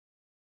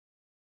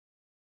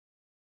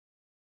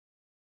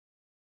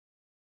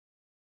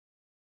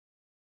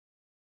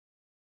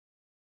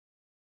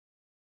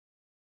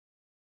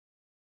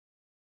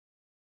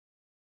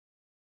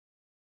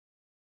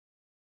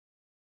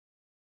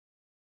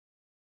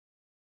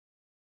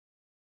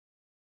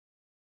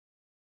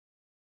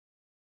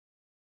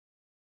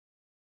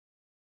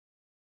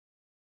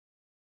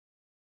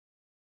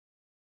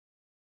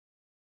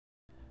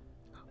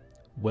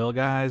Well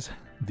guys,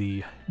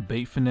 the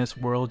bait finesse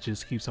world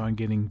just keeps on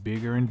getting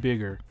bigger and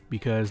bigger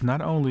because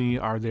not only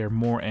are there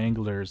more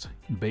anglers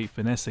bait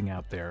finessing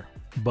out there,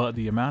 but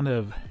the amount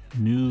of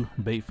new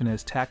bait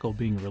finesse tackle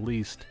being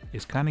released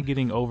is kind of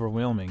getting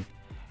overwhelming.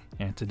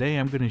 And today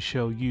I'm going to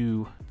show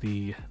you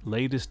the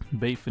latest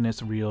bait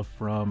finesse reel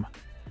from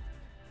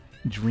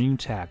Dream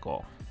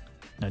Tackle.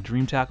 Now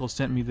Dream Tackle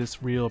sent me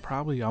this reel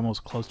probably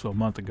almost close to a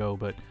month ago,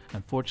 but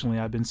unfortunately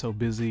I've been so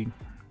busy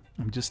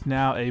I'm just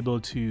now able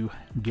to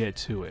get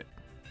to it.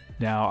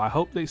 Now I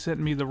hope they sent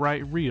me the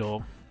right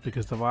reel,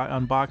 because if I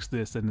unbox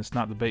this and it's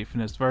not the bait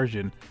finesse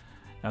version,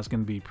 that's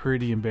going to be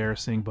pretty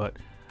embarrassing. But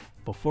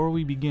before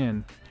we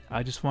begin,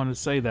 I just want to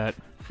say that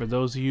for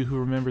those of you who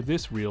remember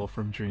this reel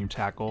from Dream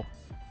Tackle,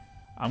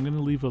 I'm going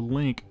to leave a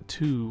link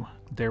to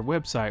their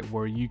website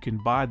where you can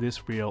buy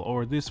this reel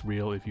or this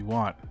reel if you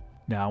want.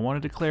 Now I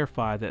wanted to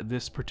clarify that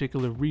this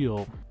particular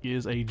reel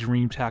is a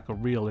Dream Tackle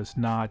reel. It's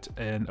not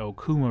an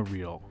Okuma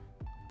reel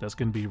that's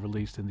going to be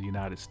released in the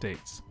United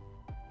States.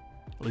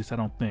 At least I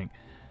don't think.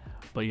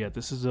 But yeah,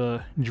 this is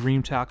a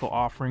Dream Tackle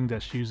offering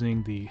that's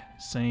using the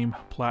same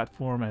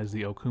platform as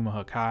the Okuma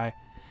Hakai.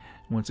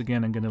 Once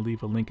again, I'm going to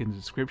leave a link in the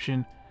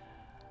description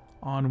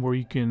on where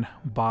you can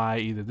buy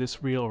either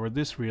this reel or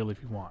this reel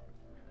if you want.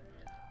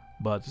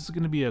 But this is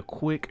going to be a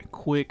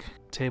quick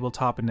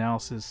tabletop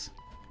analysis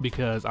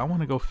because I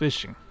want to go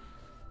fishing.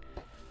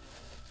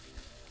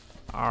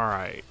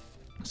 Alright,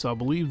 so I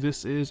believe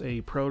this is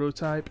a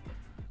prototype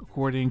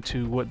according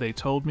to what they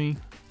told me.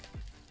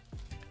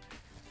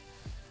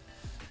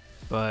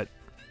 But,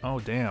 oh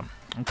damn,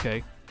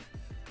 okay.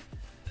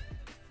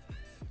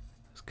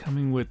 It's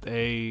coming with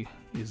a,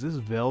 is this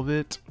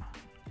velvet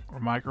or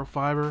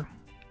microfiber?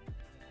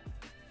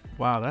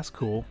 Wow, that's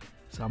cool.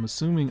 So I'm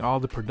assuming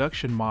all the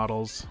production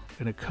models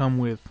are gonna come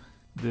with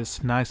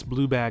this nice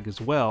blue bag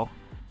as well.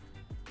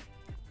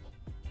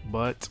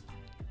 But,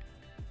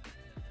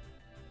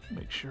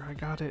 make sure I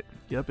got it.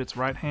 Yep, it's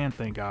right hand,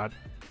 thank God.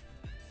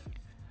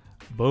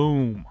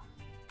 Boom.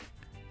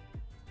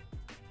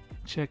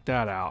 Check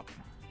that out.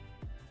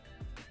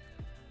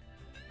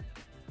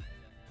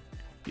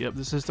 Yep,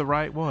 this is the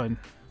right one.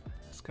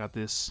 It's got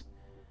this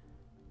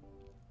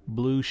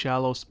blue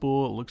shallow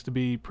spool. It looks to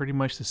be pretty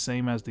much the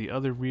same as the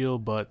other reel,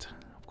 but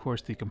of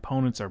course the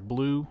components are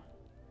blue.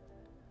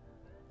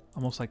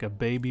 Almost like a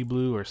baby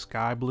blue or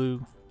sky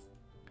blue.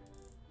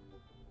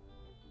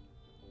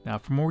 Now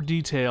for more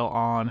detail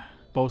on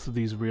both of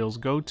these reels,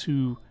 go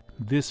to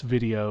this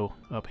video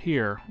up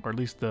here, or at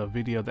least the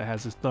video that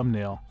has this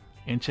thumbnail,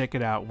 and check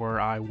it out where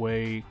I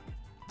weigh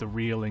the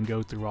reel and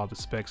go through all the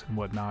specs and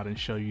whatnot and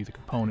show you the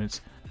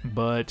components.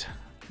 But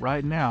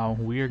right now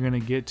we are going to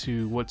get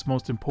to what's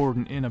most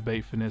important in a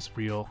bait finesse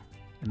reel,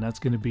 and that's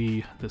going to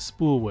be the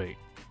spool weight.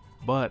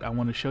 But I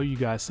want to show you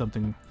guys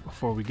something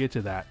before we get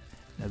to that.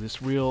 Now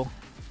this reel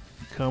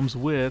comes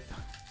with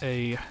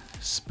a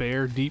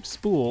spare deep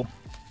spool,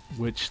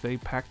 which they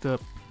packed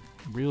up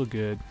real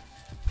good.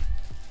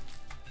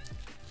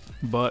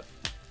 But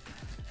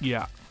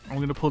yeah, I'm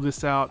gonna pull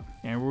this out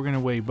and we're gonna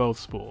weigh both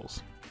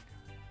spools.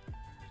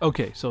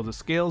 Okay, so the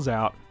scale's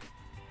out,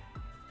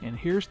 and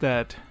here's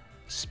that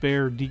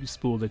spare deep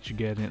spool that you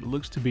get, and it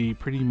looks to be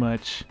pretty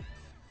much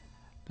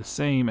the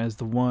same as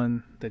the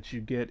one that you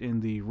get in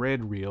the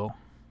red reel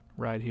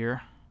right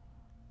here,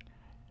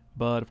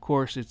 but of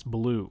course it's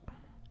blue.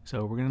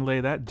 So we're gonna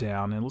lay that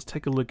down and let's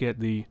take a look at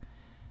the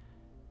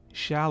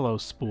shallow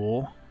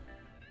spool.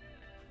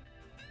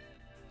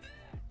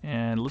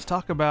 And let's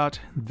talk about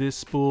this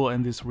spool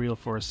and this reel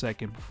for a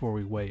second before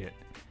we weigh it.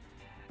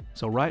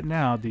 So right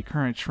now the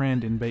current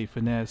trend in bait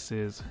finesse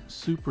is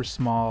super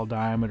small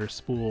diameter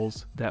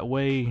spools that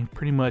weigh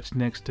pretty much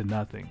next to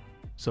nothing.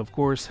 So of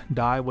course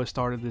DAIWA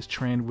started this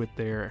trend with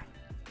their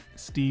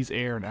STEEZ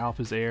Air and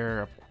Alpha's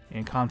Air,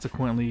 and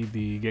consequently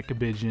the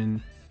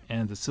Gekabijin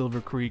and the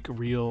Silver Creek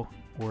reel,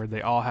 where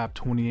they all have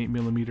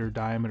 28mm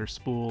diameter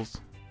spools.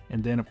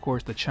 And then of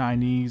course the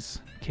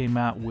Chinese came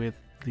out with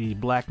the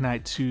Black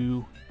Knight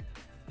 2,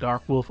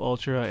 Dark Wolf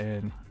Ultra,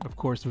 and of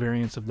course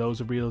variants of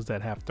those reels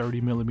that have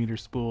 30mm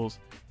spools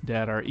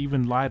that are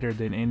even lighter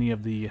than any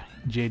of the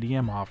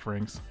JDM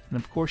offerings. And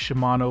of course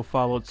Shimano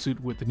followed suit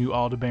with the new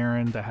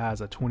ALDEBARAN that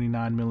has a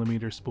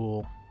 29mm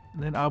spool.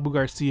 And then Abu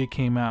Garcia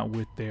came out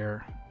with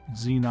their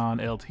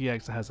Xenon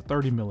LTX that has a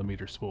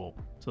 30mm spool.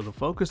 So the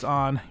focus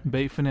on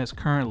bait finesse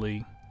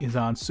currently is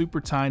on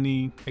super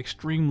tiny,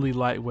 extremely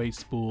lightweight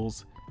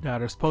spools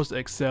that are supposed to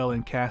excel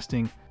in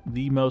casting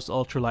the most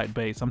ultralight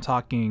baits. I'm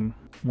talking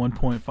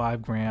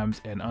 1.5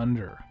 grams and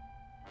under.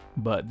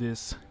 But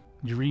this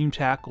Dream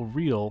Tackle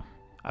reel,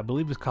 I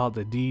believe it's called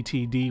the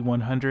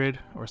DTD100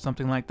 or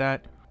something like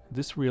that.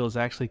 This reel is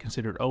actually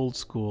considered old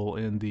school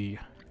in the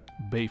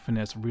bait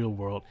finesse reel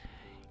world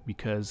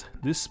because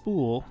this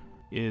spool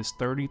is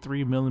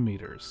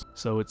 33mm,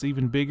 so it's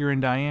even bigger in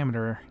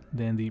diameter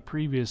than the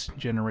previous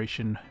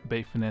generation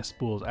bait finesse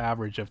spool's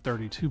average of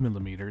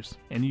 32mm,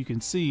 and you can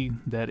see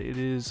that it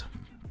is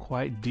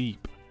quite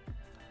deep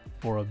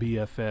for a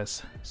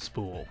BFS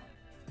spool.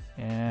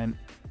 And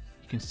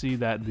you can see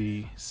that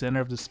the center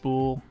of the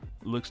spool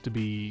looks to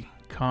be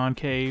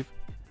concave,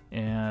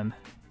 and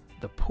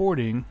the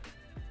porting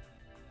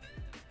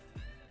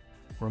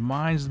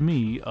reminds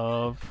me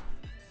of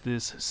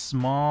this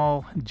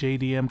small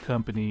JDM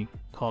company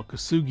called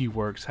Kasugi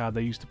Works, how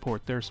they used to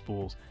port their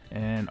spools.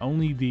 And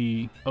only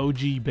the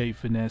OG bait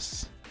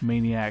finesse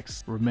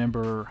maniacs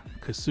remember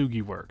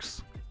Kasugi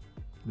Works.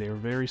 They're a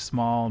very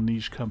small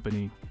niche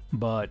company,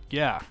 but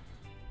yeah.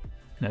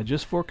 Now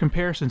just for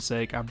comparison's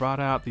sake, I brought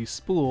out the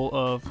spool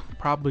of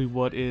probably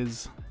what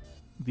is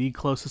the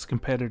closest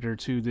competitor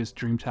to this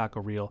Dream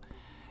Tackle reel,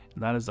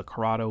 and that is the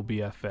CURADO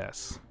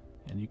BFS.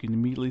 And you can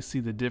immediately see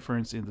the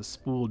difference in the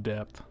spool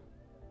depth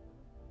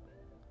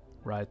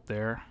right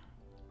there.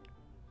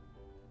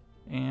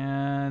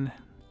 And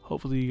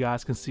hopefully you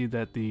guys can see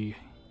that the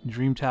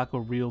Dream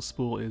Tackle reel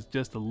spool is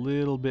just a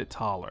little bit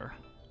taller.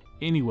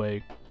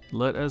 Anyway,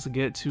 let us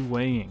get to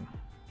weighing.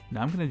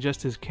 Now I'm going to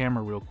adjust this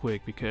camera real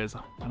quick because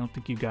I don't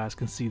think you guys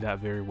can see that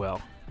very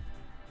well.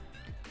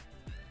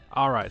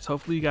 Alright, so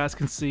hopefully you guys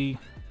can see,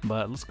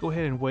 but let's go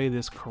ahead and weigh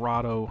this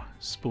CURADO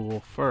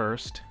spool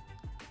first.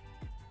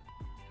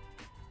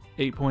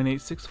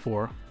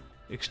 8.864,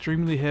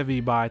 extremely heavy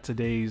by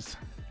today's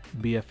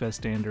BFS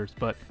standards,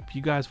 but if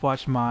you guys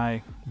watch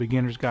my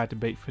Beginner's Guide to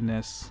Bait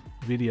Finesse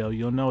video,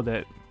 you'll know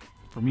that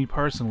for me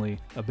personally,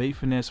 a bait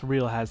finesse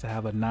reel has to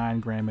have a 9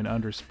 gram and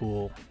under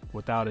spool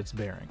without its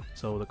bearing.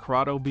 So the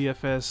CURADO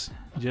BFS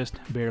just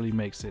barely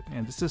makes it,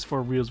 and this is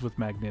for reels with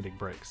magnetic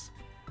brakes.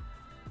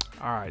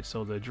 Alright,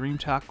 so the Dream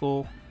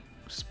Tackle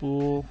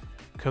spool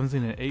comes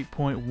in at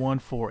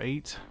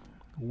 8.148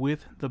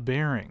 with the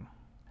bearing.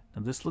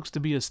 Now this looks to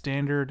be a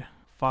standard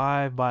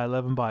 5 by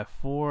 11 by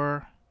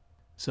 4.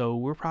 So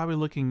we're probably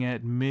looking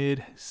at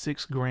mid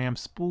 6 gram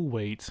spool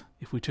weight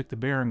if we took the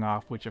bearing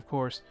off, which of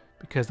course,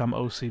 because I'm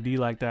OCD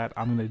like that,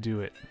 I'm gonna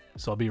do it.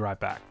 So I'll be right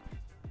back.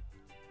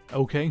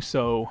 Okay,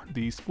 so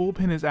the spool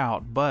pin is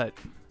out, but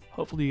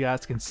hopefully you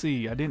guys can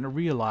see, I didn't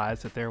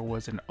realize that there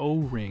was an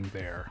O-ring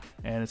there,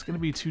 and it's gonna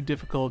be too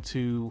difficult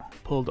to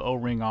pull the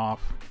O-ring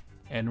off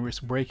and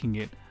risk breaking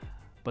it.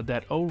 But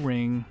that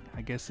O-ring,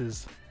 I guess,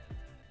 is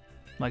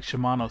like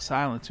Shimano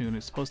Silent Tune.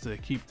 It's supposed to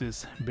keep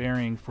this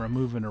bearing from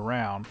moving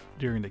around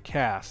during the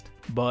cast.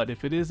 But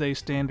if it is a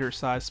standard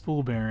size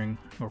spool bearing,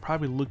 we're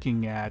probably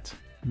looking at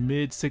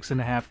mid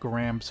 6.5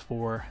 grams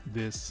for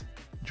this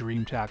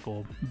Dream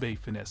Tackle bait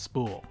finesse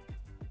spool.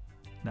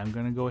 Now I'm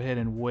going to go ahead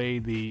and weigh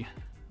the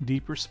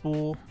deeper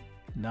spool,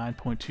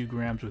 9.2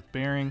 grams with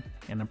bearing,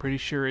 and I'm pretty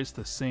sure it's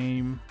the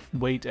same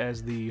weight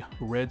as the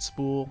red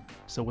spool.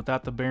 So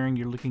without the bearing,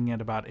 you're looking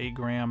at about 8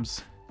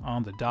 grams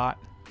on the dot.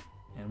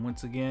 And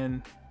once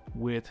again,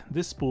 with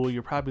this spool,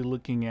 you're probably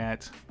looking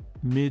at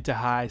mid to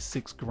high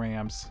 6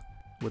 grams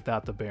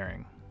without the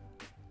bearing.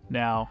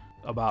 Now,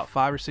 about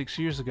 5 or 6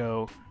 years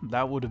ago,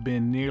 that would have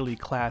been nearly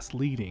class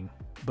leading.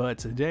 But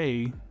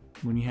today,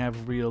 when you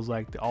have reels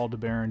like the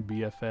ALDEBARAN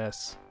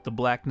BFS, the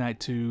Black Knight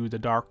 2, the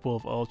Dark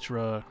Wolf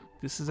Ultra,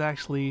 this is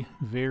actually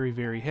very,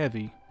 very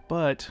heavy.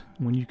 But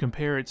when you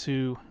compare it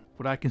to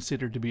what I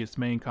consider to be its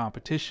main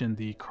competition,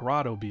 the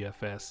CURADO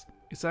BFS,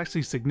 it's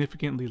actually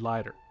significantly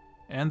lighter.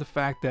 And the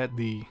fact that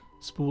the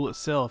spool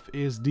itself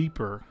is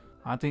deeper,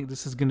 I think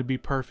this is going to be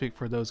perfect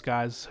for those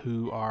guys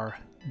who are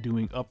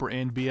doing upper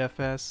end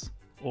BFS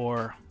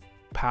or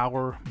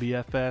power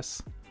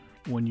BFS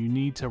when you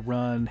need to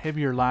run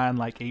heavier line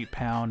like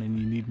 8-pound and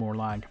you need more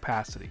line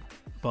capacity.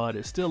 But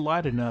it's still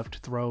light enough to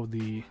throw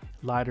the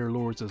lighter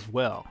lures as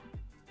well,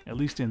 at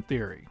least in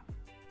theory.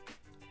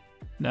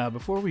 Now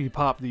before we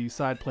pop the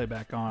side plate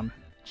back on,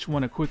 just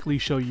want to quickly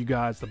show you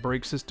guys the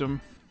brake system.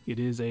 It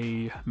is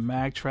a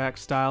mag-track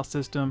style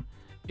system.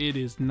 It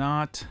is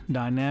not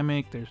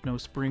dynamic. There's no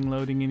spring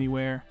loading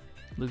anywhere.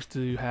 It looks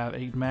to have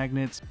 8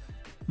 magnets.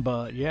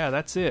 But yeah,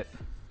 that's it.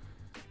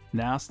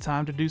 Now it's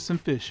time to do some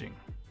fishing.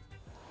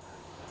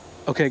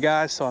 Okay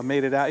guys, so I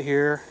made it out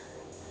here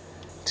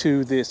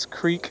to this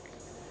creek.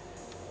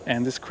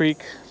 And this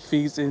creek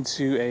feeds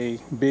into a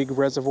big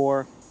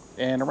reservoir.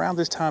 And around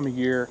this time of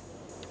year,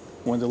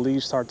 when the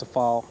leaves start to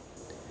fall,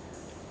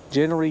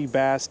 generally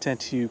bass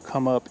tend to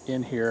come up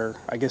in here,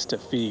 I guess, to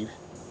feed.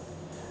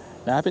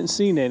 Now I haven't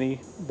seen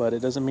any, but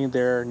it doesn't mean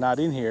they're not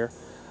in here.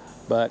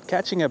 But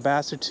catching a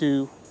bass or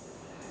two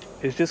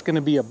is just going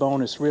to be a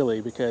bonus really,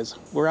 because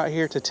we're out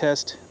here to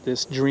test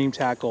this Dream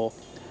Tackle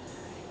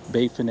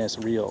bait finesse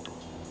reel.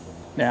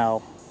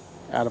 Now,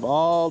 out of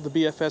all the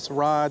BFS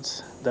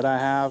rods that I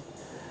have,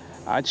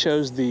 I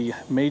chose the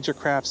Major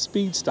Craft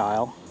Speed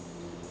Style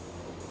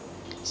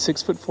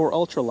 6'4"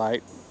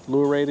 ultralight,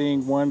 lure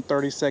rating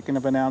 1/32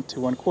 of an ounce to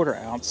 1/4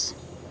 ounce.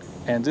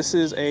 And this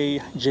is a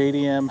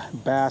JDM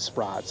bass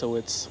rod, so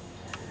it's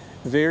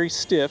very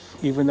stiff,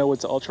 even though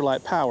it's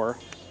ultralight power.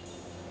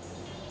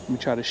 Let me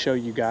try to show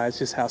you guys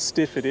just how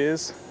stiff it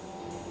is.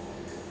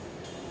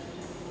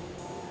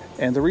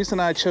 And the reason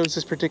I chose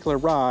this particular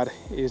rod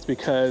is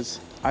because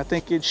I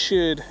think it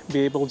should be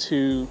able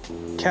to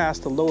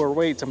cast the lower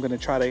weights I'm going to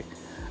try to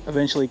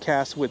eventually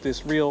cast with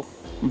this reel.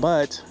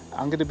 But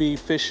I'm going to be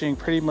fishing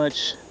pretty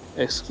much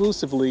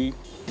exclusively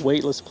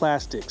weightless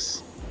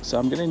plastics. So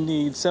I'm going to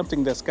need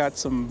something that's got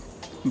some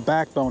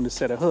backbone to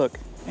set a hook.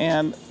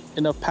 and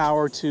enough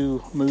power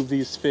to move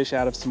these fish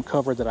out of some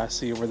cover that I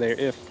see over there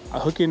if I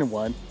hook into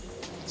one.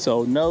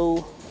 So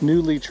no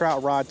newly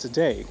trout rod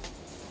today,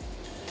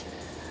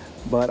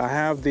 but I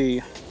have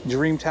the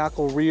Dream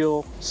Tackle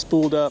reel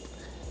spooled up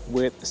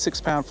with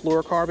 6-pound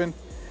fluorocarbon,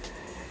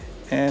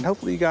 and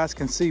hopefully you guys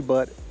can see,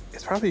 but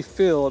it's probably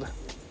filled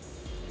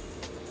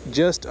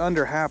just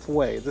under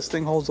halfway. This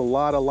thing holds a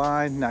lot of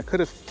line. Now I could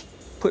have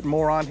put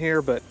more on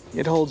here, but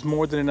it holds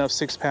more than enough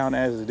 6-pound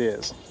as it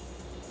is.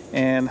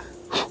 And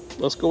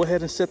let's go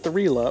ahead and set the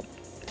reel up.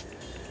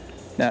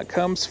 Now it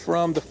comes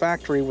from the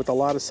factory with a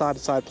lot of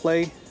side-to-side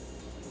play,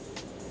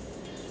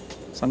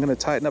 so I'm going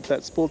to tighten up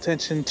that spool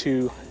tension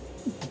to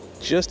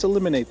just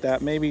eliminate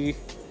that, maybe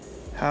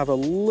have a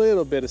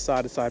little bit of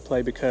side-to-side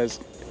play, because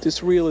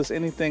this reel is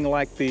anything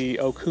like the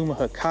Okuma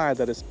Hakai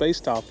that it's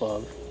based off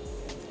of.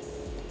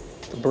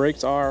 The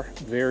brakes are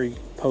very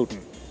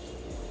potent.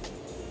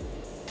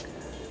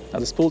 Now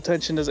the spool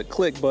tension doesn't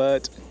click,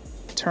 but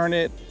turn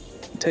it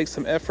takes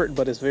some effort,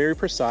 but it's very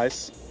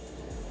precise.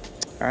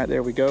 All right,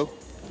 there we go.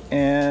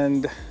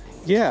 And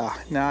yeah,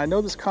 now I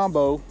know this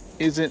combo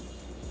isn't,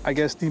 I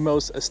guess, the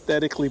most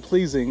aesthetically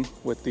pleasing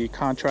with the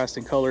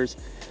contrasting colors,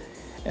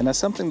 and that's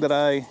something that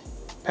I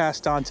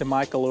passed on to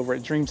Michael over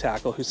at Dream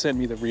Tackle, who sent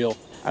me the reel.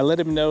 I let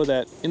him know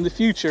that in the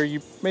future you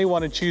may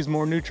want to choose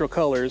more neutral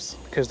colors,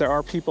 because there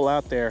are people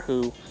out there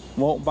who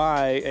won't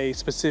buy a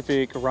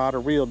specific rod or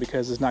reel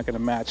because it's not going to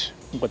match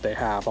what they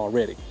have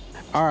already.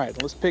 All right,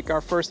 let's pick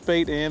our first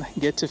bait and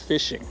get to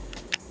fishing.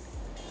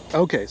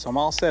 Okay, so I'm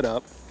all set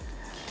up.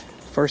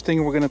 First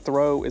thing we're going to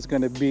throw is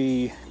going to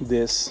be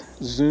this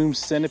Zoom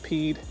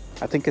Centipede.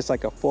 I think it's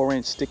like a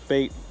 4-inch stick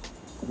bait,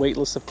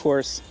 weightless of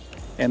course,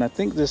 and I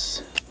think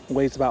this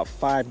weighs about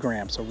 5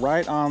 grams, so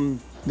right on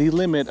the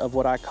limit of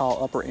what I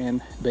call upper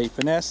end bait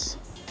finesse.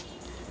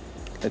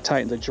 To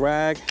tighten the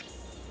drag,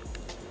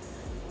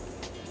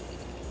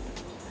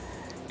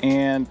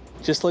 and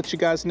just let you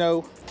guys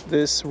know,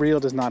 this reel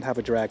does not have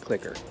a drag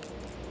clicker.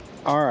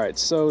 All right,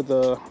 so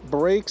the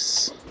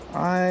brakes,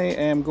 I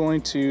am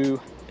going to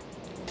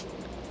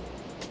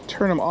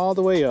turn them all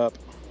the way up.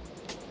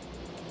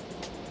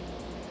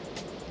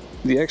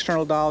 The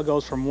external dial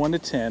goes from 1 to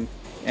 10,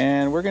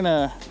 and we're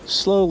gonna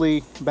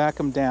slowly back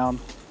them down,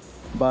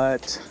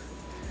 but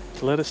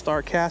let us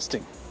start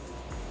casting.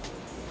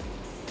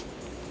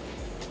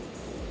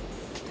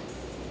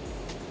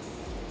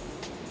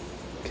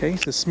 Okay,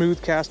 it's a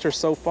smooth caster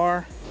so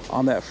far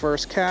on that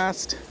first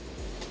cast.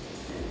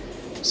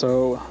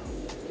 So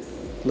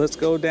let's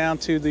go down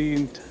to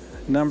the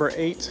number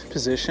 8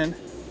 position.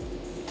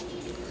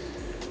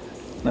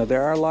 Now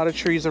there are a lot of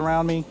trees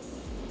around me.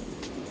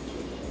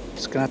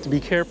 Just gonna have to be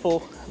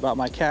careful about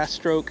my cast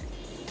stroke.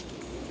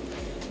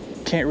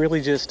 Can't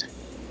really just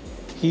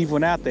heave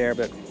one out there,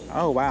 but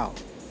oh wow.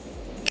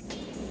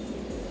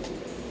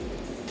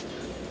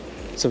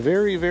 It's a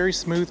very, very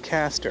smooth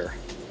caster.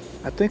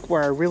 I think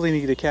where I really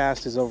need to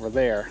cast is over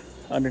there,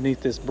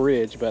 underneath this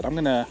bridge, but I'm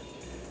gonna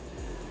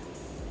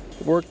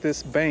work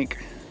this bank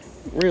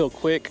real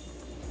quick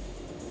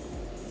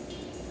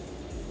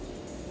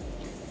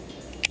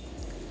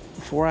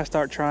before I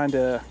start trying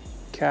to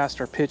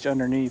cast or pitch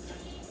underneath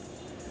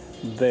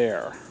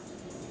there.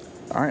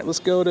 All right, let's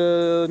go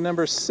to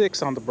number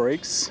 6 on the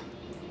brakes.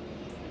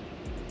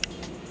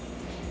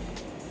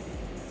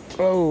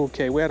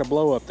 Okay, we had a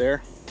blow up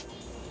there.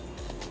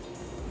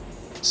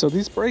 So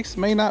these brakes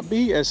may not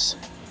be as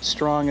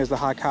strong as the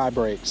Hakai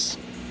brakes.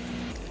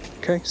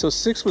 Okay, so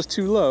 6 was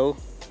too low.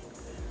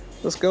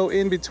 Let's go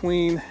in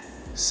between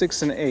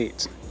 6 and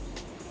 8.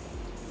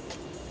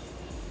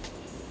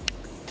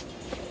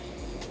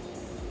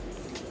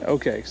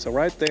 Okay, so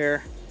right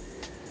there,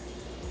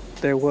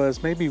 there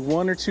was maybe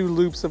 1 or 2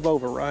 loops of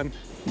overrun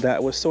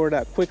that was sorted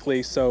out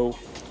quickly. So,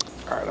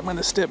 all right, I'm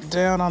gonna step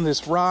down on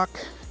this rock.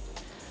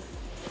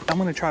 I'm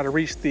gonna try to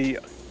reach the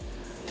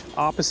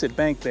opposite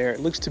bank there.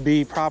 It looks to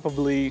be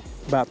probably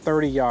about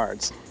 30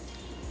 yards.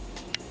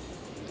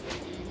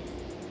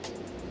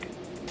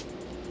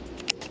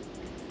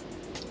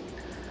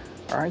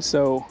 All right,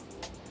 so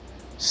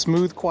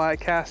smooth, quiet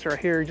caster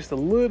here, just a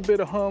little bit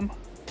of hum,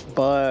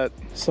 but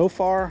so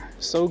far,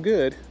 so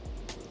good.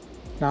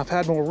 Now, if I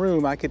had more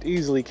room, I could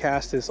easily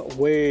cast this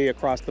way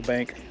across the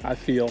bank, I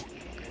feel.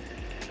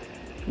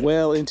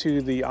 Well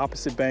into the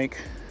opposite bank.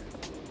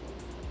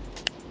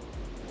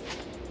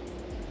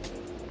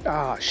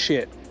 Ah,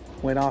 shit.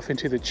 Went off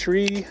into the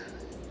tree.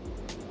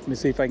 Let me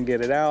see if I can get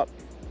it out.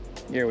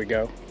 There we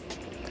go.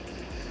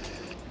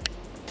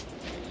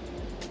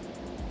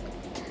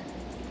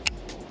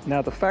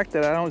 Now, the fact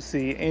that I don't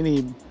see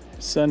any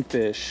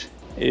sunfish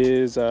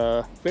is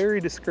very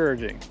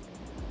discouraging.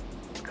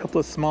 A couple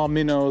of small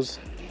minnows,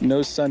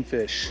 no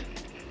sunfish.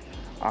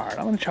 All right,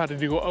 I'm gonna try to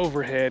do an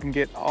overhead and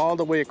get all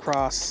the way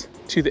across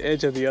to the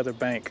edge of the other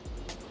bank.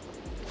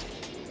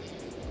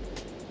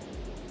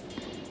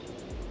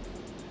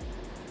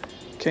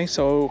 Okay,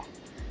 so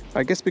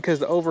I guess because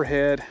the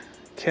overhead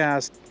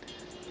cast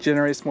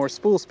generates more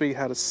spool speed,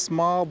 had a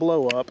small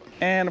blow up,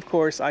 and of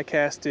course I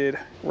casted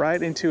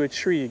right into a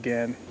tree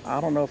again.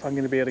 I don't know if I'm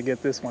going to be able to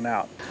get this one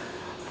out.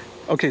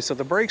 Okay, so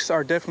the brakes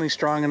are definitely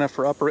strong enough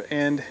for upper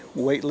end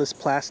weightless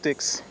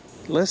plastics.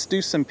 Let's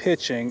do some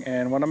pitching,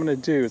 and what I'm going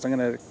to do is I'm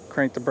going to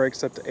crank the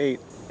brakes up to 8,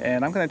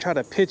 and I'm going to try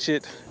to pitch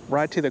it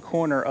right to the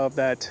corner of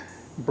that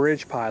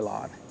bridge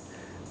pylon.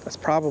 That's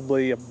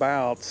probably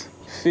about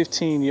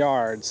 15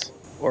 yards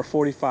or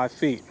 45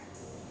 feet.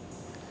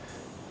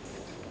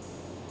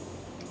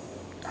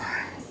 All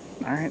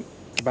right,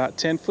 about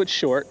 10 foot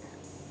short.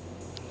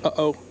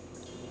 Uh-oh.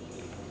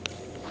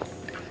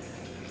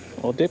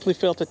 Well, definitely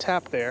felt a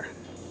tap there.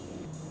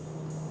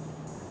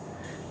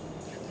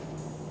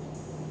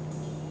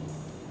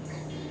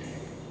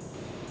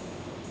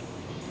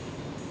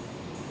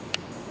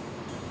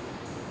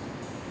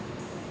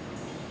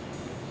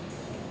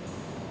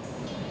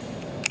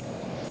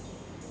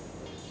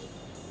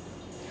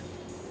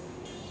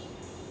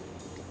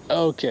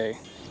 Okay,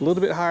 a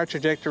little bit higher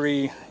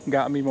trajectory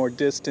got me more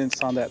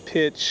distance on that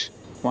pitch.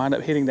 Wound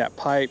up hitting that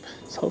pipe.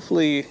 So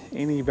hopefully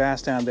any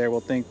bass down there will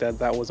think that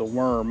that was a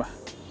worm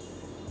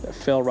that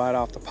fell right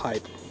off the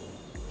pipe.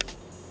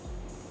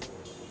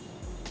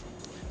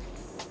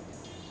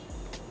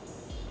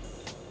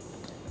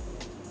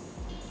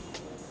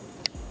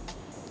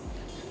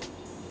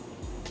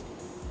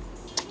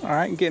 All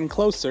right, getting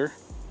closer.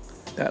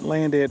 That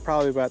landed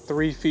probably about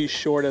 3 feet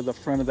short of the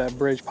front of that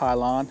bridge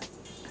pylon.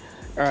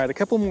 All right, a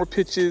couple more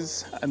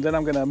pitches and then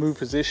I'm gonna move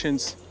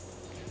positions.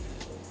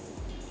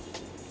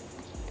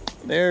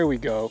 There we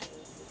go.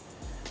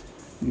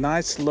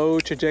 Nice low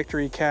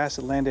trajectory cast.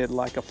 It landed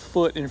like a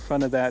foot in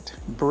front of that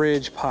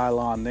bridge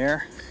pylon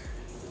there.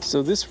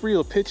 So this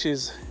reel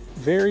pitches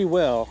very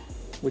well,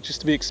 which is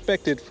to be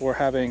expected for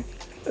having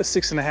a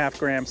 6.5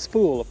 gram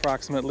spool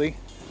approximately.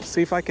 Let's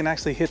see if I can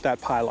actually hit that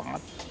pylon.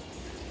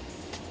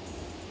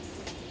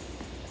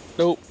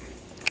 Nope,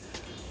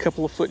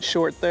 couple of foot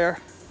short there.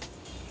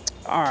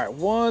 All right,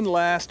 one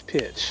last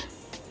pitch.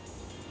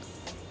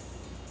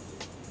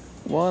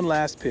 One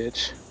last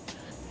pitch.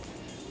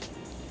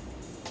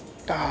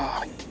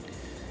 Ah,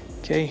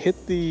 okay,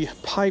 hit the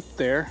pipe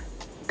there.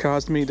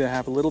 Caused me to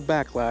have a little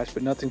backlash,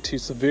 but nothing too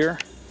severe.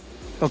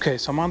 Okay,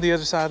 so I'm on the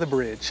other side of the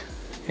bridge,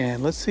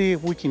 and let's see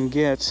if we can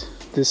get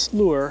this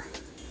lure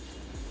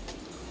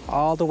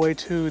all the way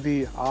to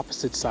the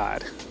opposite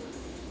side.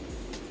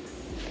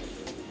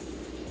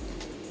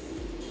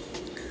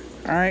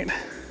 All right,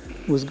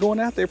 was going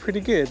out there pretty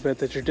good, but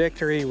the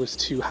trajectory was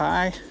too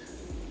high.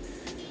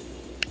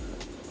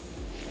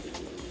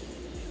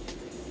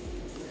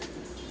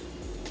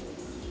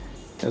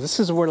 Now this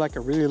is where like a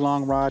really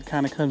long rod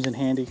kind of comes in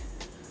handy.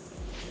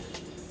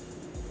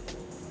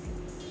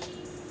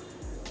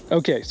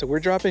 Okay, so we're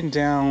dropping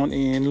down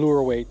in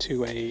lure weight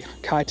to a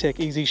Keitech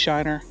Easy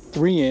Shiner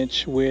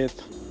 3-inch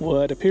with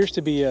what appears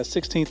to be a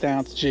 1/16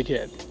 ounce jig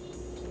head.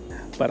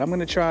 But I'm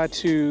gonna try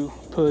to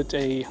put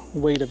a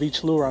weight of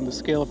each lure on the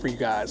scale for you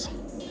guys.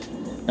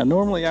 Now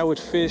normally I would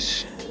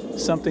fish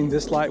something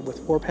this light with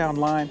 4-pound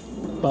line,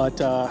 but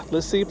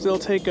let's see if they'll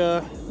take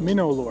a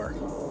minnow lure.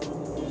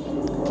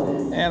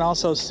 And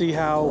also see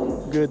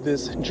how good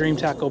this Dream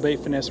Tackle Bait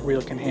Finesse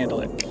reel can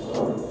handle it.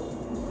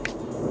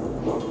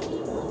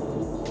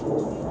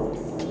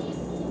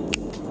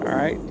 All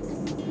right,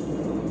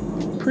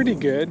 pretty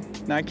good.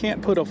 Now I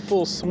can't put a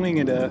full swing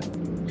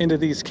into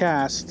these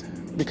casts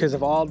because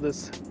of all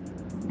this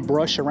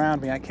brush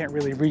around me. I can't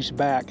really reach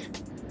back.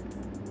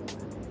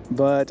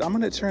 But I'm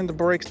gonna turn the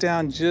brakes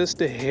down just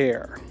a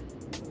hair.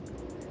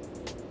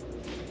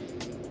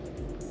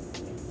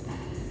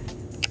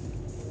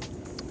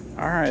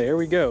 All right, there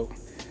we go.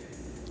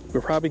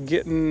 We're probably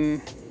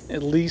getting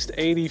at least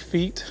 80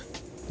 feet.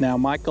 Now,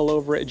 Michael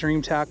over at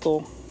Dream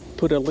Tackle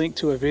put a link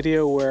to a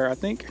video where I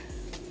think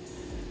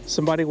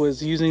somebody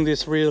was using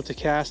this reel to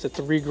cast a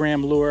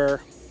 3-gram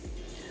lure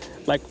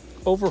like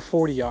over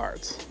 40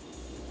 yards.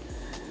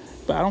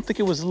 But I don't think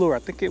it was a lure. I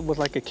think it was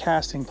like a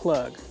casting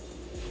plug.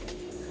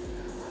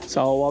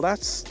 So while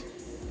that's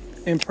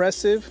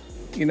impressive,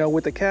 you know,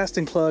 with the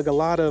casting plug, a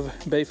lot of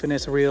bait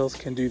finesse reels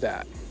can do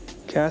that.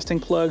 Casting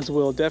plugs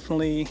will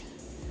definitely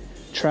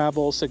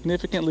travel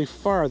significantly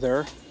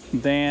farther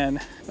than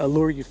a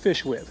lure you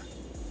fish with.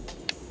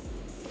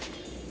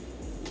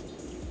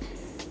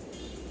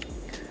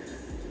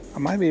 I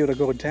might be able to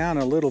go down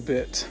a little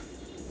bit,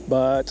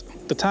 but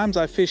the times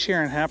I fish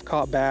here and have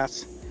caught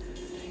bass,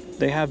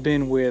 they have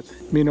been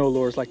with minnow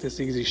lures like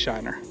this Easy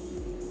Shiner.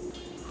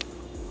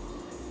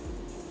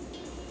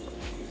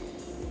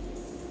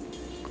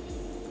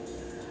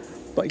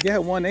 But yeah,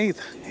 1/8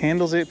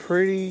 handles it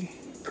pretty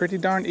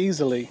darn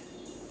easily.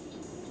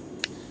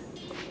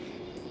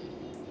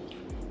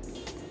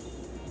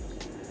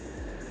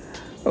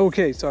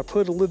 Okay, so I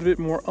put a little bit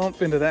more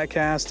oomph into that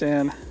cast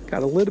and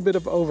got a little bit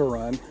of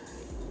overrun.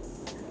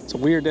 So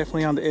we are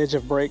definitely on the edge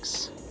of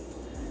breaks.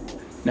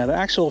 Now the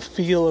actual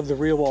feel of the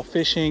reel while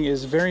fishing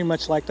is very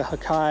much like the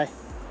Hakai.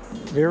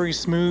 Very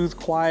smooth,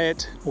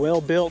 quiet, well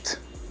built.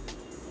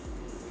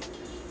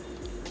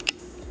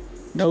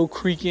 No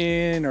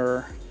creaking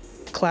or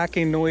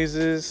clacking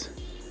noises.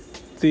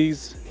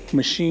 These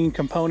machine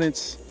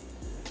components,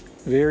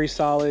 very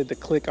solid. The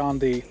click on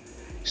the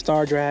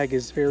star drag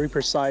is very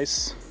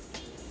precise.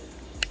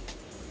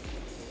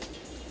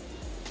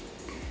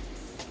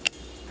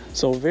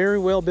 So very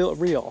well built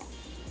reel.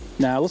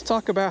 Now let's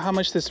talk about how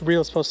much this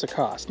reel is supposed to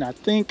cost. Now I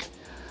think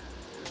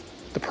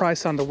the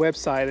price on the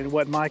website and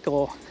what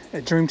Michael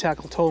at Dream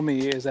Tackle told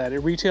me is that it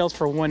retails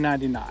for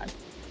 $199.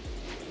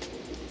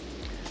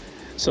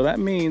 So that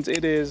means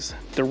it is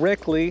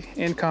directly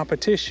in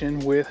competition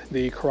with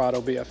the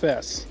CURADO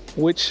BFS,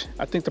 which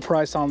I think the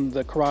price on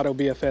the CURADO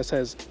BFS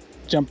has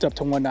jumped up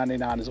to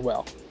 $199 as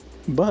well.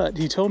 But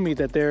he told me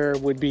that there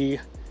would be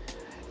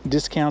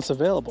discounts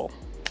available.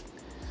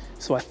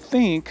 So I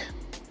think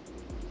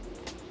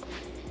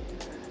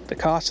the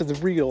cost of the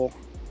reel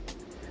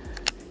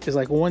is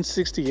like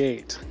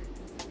 $168.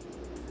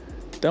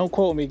 Don't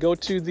quote me, go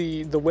to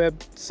the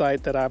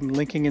website that I'm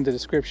linking in the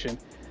description.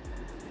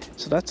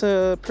 So that's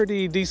a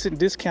pretty decent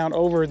discount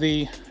over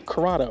the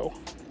CURADO.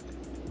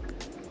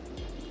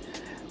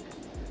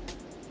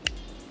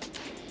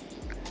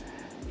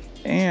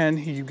 And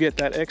you get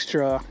that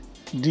extra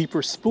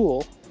deeper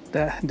spool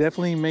that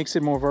definitely makes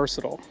it more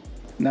versatile.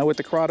 Now with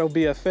the CURADO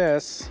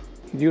BFS,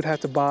 you'd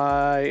have to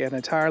buy an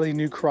entirely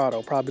new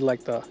CURADO, probably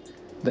like the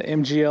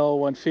MGL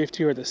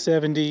 150 or the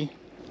 70.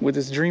 With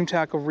this Dream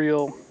Tackle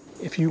reel,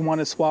 if you want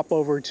to swap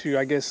over to,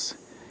 I guess,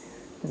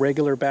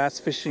 regular bass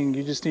fishing,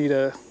 you just need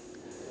to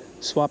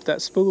swap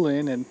that spool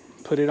in and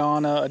put it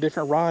on a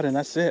different rod, and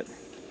that's it.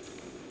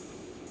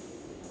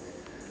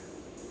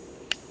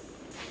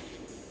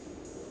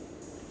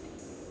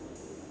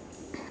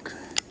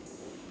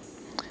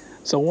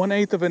 So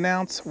 1/8 of an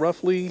ounce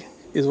roughly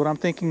is what I'm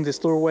thinking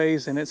this lure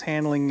weighs, and it's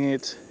handling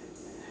it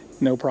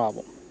no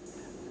problem.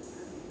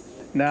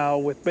 Now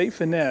with bait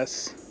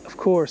finesse, of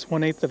course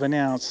 1/8 of an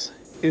ounce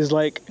is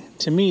like,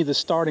 to me, the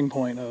starting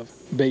point of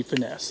bait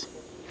finesse.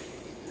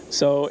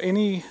 So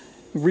any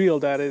reel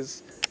that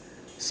is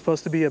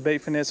supposed to be a bait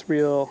finesse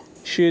reel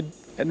should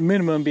at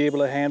minimum be able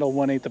to handle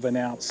 1/8 of an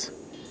ounce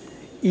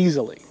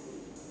easily.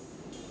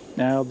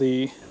 Now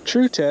the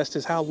true test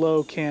is how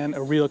low can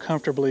a reel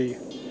comfortably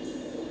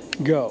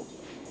go.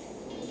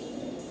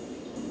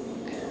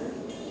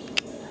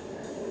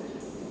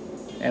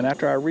 And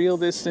after I reel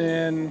this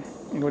in,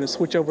 I'm going to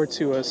switch over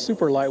to a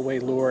super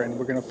lightweight lure and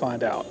we're going to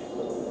find out.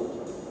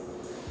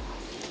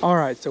 All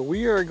right, so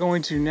we are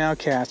going to now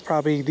cast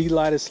probably the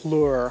lightest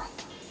lure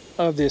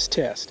of this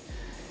test.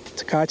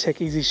 It's a Keitech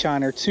Easy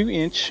Shiner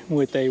 2-inch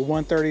with a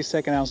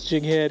 1/32 ounce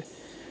jig head.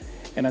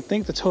 And I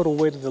think the total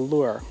weight of the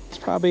lure is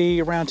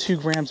probably around 2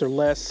 grams or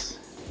less.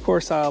 Of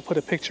course, I'll put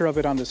a picture of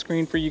it on the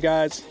screen for you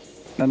guys.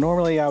 Now,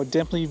 normally I would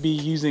definitely be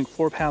using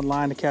 4-pound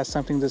line to cast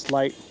something this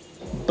light,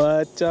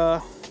 but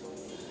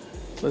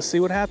let's see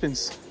what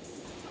happens.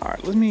 All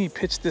right, let me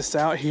pitch this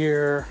out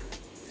here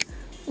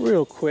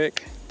real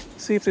quick.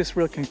 See if this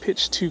reel can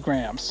pitch 2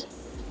 grams.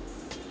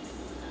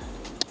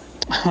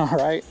 All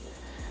right,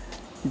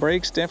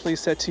 brakes definitely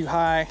set too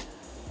high.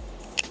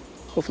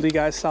 Hopefully you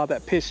guys saw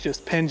that pitch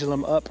just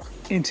pendulum up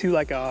into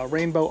like a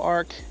rainbow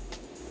arc.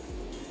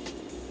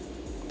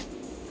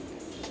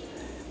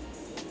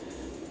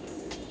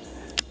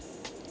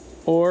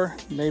 Or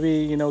maybe,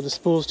 you know, the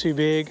spool's too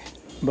big,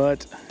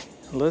 but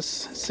let's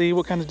see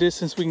what kind of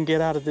distance we can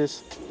get out of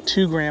this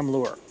 2-gram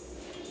lure.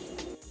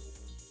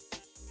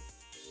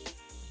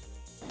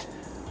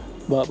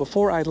 But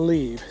before I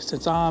leave,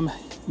 since I'm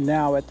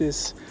now at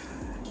this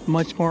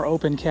much more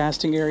open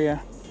casting area,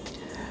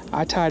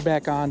 I tied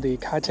back on the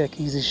Keitech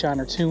Easy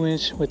Shiner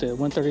 2-inch with a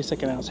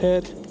 1/32 ounce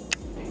head,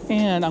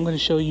 and I'm going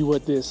to show you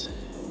what this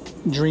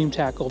Dream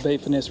Tackle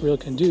bait finesse reel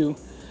can do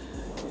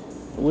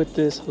with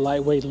this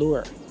lightweight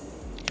lure.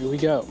 Here we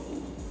go.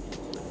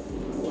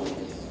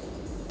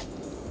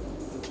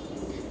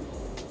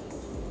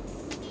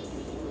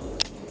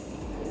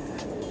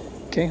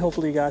 Okay,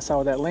 hopefully you guys saw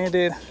where that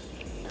landed,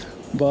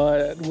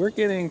 but we're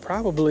getting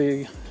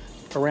probably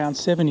around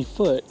 70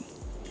 foot.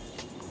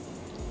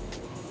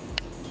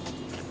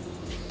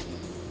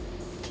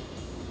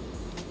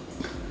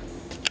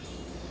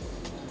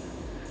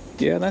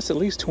 Yeah, that's at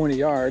least 20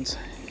 yards.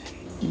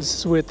 This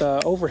is with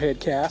overhead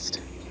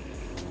cast.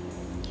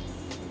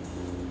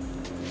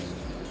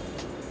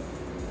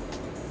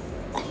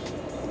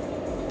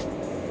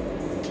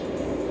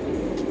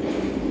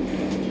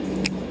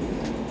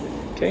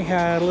 Okay,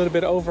 had a little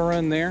bit of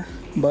overrun there,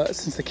 but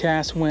since the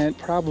cast went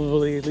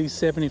probably at least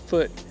 70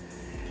 foot,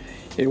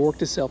 it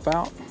worked itself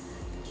out.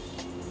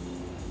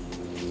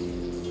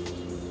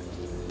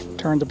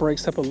 Turned the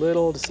brakes up a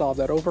little to solve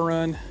that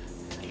overrun.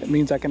 It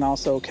means I can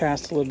also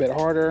cast a little bit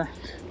harder.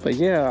 But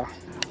yeah,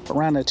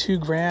 around a 2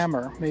 gram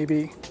or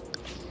maybe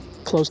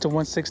close to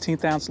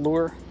 1/16 ounce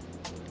lure.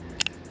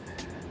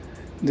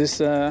 This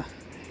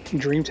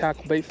Dream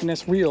Tackle bait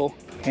finesse reel,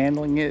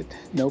 handling it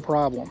no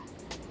problem.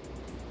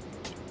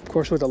 Of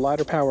course, with a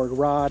lighter powered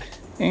rod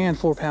and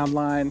 4-pound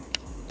line,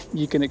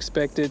 you can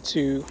expect it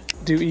to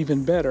do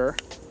even better.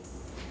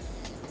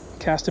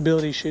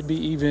 Castability should be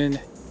even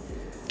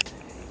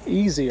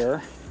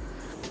easier.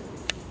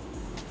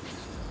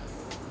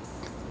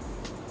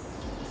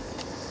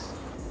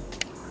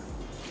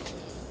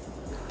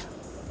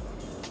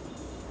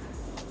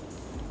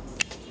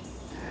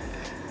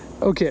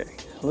 Okay,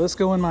 let's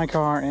go in my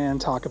car and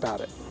talk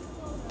about it.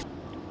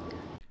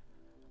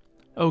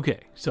 Okay,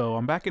 so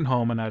I'm back at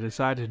home and I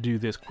decided to do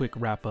this quick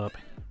wrap up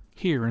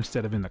here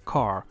instead of in the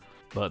car.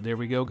 But there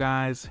we go,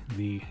 guys.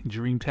 The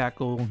Dream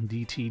Tackle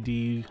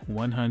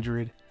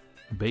DTD100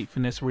 bait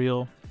finesse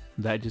reel.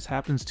 That just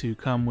happens to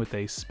come with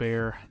a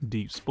spare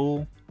deep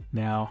spool.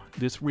 Now,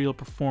 this reel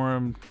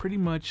performed pretty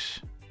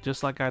much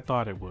just like I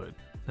thought it would.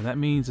 And that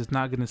means it's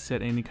not going to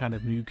set any kind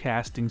of new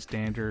casting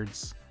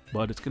standards,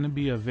 but it's going to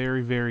be a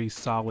very, very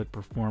solid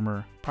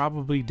performer,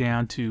 probably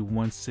down to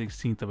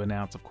 1/16 of an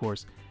ounce, of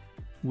course,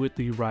 with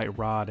the right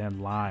rod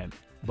and line.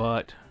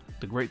 But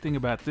the great thing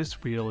about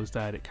this reel is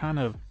that it kind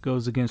of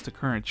goes against the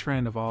current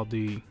trend of all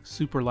the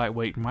super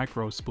lightweight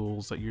micro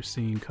spools that you're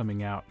seeing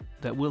coming out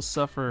that will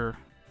suffer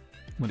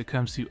when it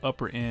comes to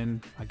upper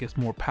end, I guess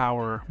more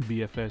power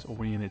BFS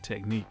oriented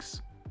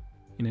techniques.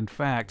 And in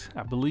fact,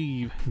 I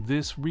believe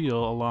this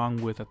reel,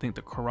 along with I think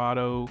the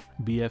CURADO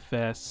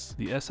BFS,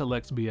 the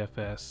SLX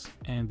BFS,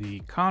 and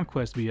the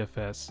CONQUEST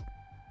BFS,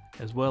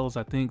 as well as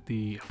I think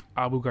the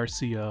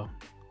GARCIA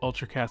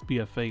UltraCast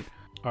BF8,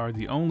 are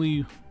the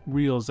only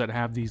reels that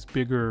have these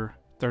bigger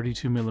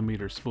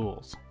 32mm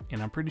spools.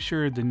 And I'm pretty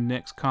sure the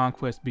next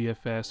CONQUEST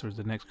BFS or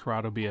the next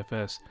CURADO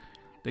BFS,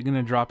 they're going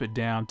to drop it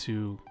down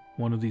to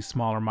one of these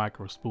smaller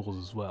micro spools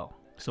as well.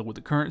 So with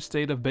the current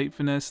state of bait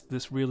finesse,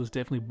 this reel is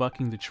definitely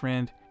bucking the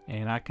trend,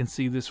 and I can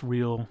see this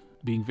reel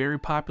being very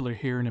popular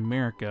here in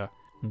America,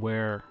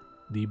 where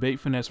the bait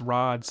finesse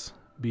rods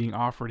being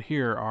offered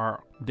here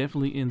are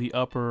definitely in the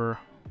upper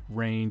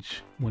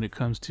range when it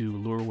comes to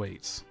lure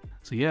weights.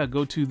 So yeah,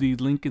 go to the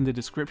link in the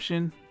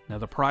description. Now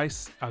the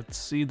price, I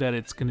see that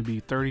it's going to be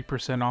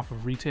 30% off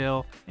of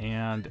retail,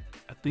 and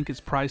I think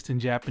it's priced in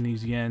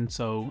Japanese yen,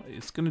 so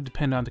it's going to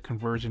depend on the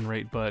conversion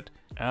rate. But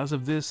as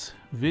of this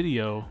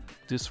video,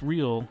 this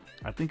reel,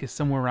 I think it's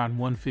somewhere around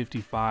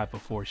 $155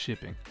 before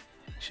shipping.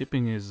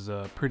 Shipping is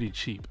pretty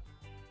cheap.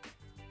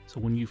 So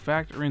when you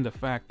factor in the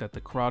fact that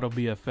the CURADO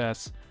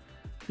BFS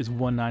is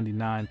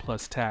 $199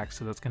 plus tax,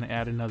 so that's going to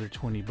add another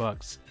 20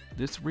 bucks.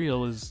 This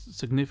reel is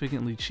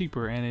significantly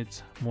cheaper and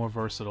it's more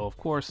versatile, of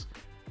course,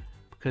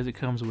 because it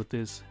comes with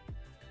this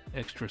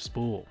extra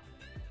spool.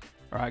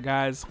 Alright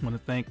guys, I want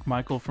to thank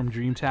Michael from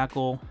Dream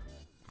Tackle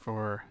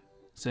for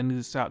sending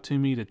this out to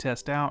me to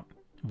test out.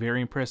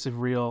 Very impressive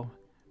reel,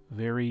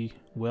 very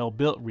well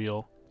built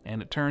reel,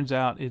 and it turns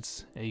out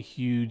it's a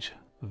huge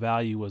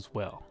value as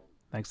well.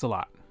 Thanks a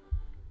lot.